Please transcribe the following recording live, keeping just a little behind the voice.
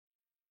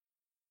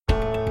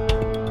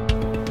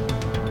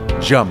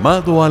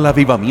Llamado al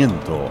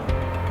avivamiento.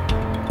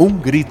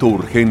 Un grito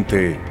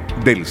urgente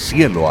del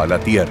cielo a la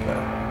tierra.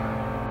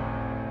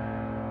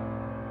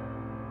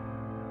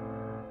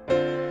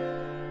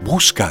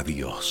 Busca a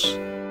Dios.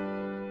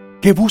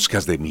 ¿Qué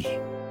buscas de mí?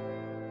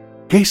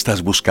 ¿Qué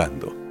estás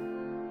buscando?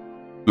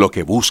 Lo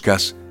que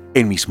buscas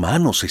en mis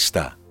manos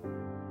está.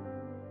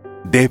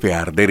 Debe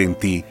arder en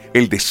ti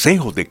el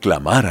deseo de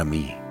clamar a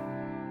mí.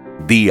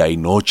 Día y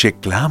noche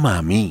clama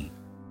a mí.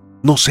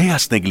 No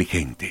seas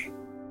negligente.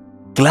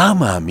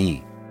 Clama a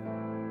mí.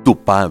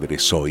 Tu Padre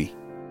soy.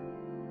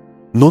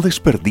 No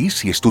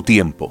desperdicies tu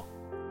tiempo.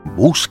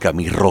 Busca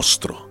mi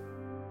rostro.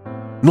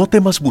 No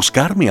temas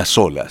buscarme a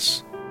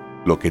solas.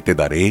 Lo que te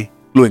daré,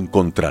 lo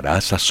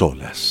encontrarás a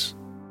solas.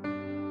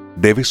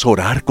 Debes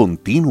orar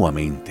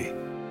continuamente.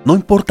 No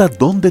importa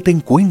dónde te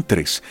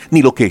encuentres,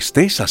 ni lo que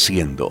estés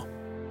haciendo.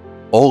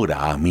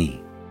 Ora a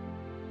mí.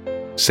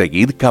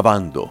 Seguid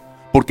cavando,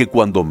 porque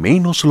cuando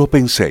menos lo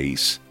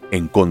penséis,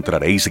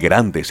 encontraréis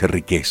grandes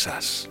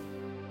riquezas.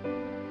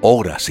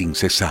 Ora sin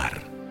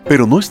cesar,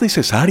 pero no es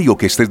necesario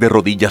que estés de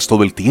rodillas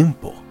todo el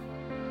tiempo.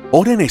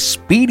 Ora en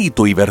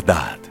espíritu y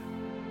verdad.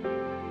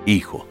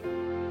 Hijo,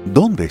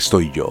 ¿dónde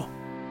estoy yo?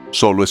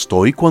 ¿Solo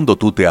estoy cuando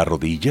tú te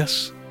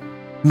arrodillas?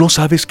 ¿No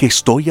sabes que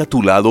estoy a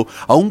tu lado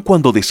aun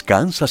cuando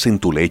descansas en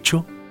tu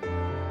lecho?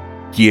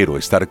 Quiero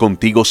estar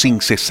contigo sin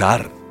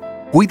cesar.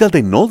 Cuida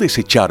de no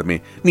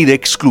desecharme ni de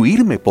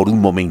excluirme por un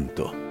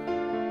momento.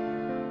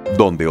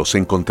 Donde os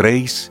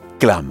encontréis,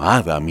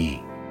 clamad a mí.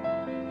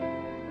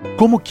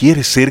 ¿Cómo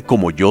quieres ser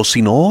como yo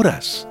si no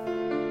oras?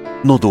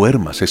 No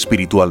duermas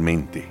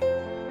espiritualmente.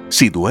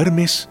 Si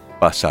duermes,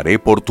 pasaré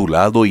por tu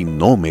lado y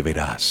no me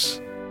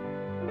verás.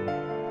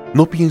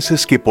 No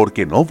pienses que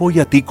porque no voy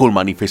a ti con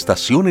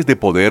manifestaciones de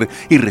poder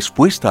y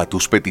respuesta a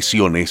tus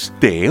peticiones,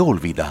 te he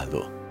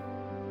olvidado.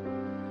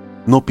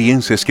 No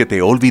pienses que te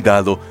he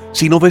olvidado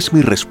si no ves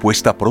mi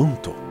respuesta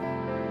pronto.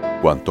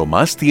 Cuanto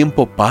más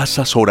tiempo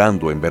pasas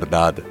orando en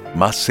verdad,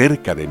 más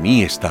cerca de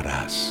mí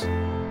estarás.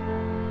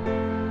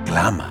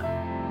 Clama,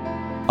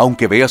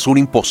 aunque veas un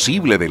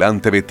imposible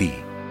delante de ti.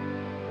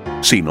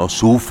 Si no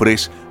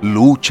sufres,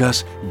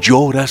 luchas,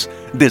 lloras,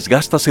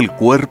 desgastas el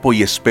cuerpo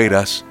y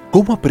esperas,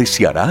 ¿cómo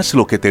apreciarás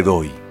lo que te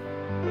doy?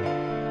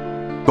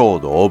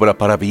 Todo obra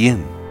para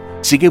bien.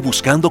 Sigue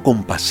buscando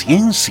con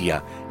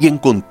paciencia y en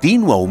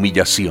continua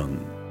humillación.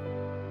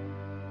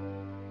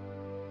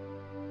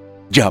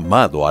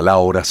 Llamado a la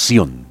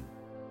oración.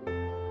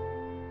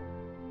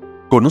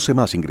 Conoce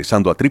más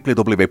ingresando a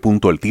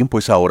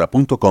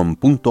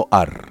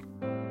www.eltiempoesahora.com.ar.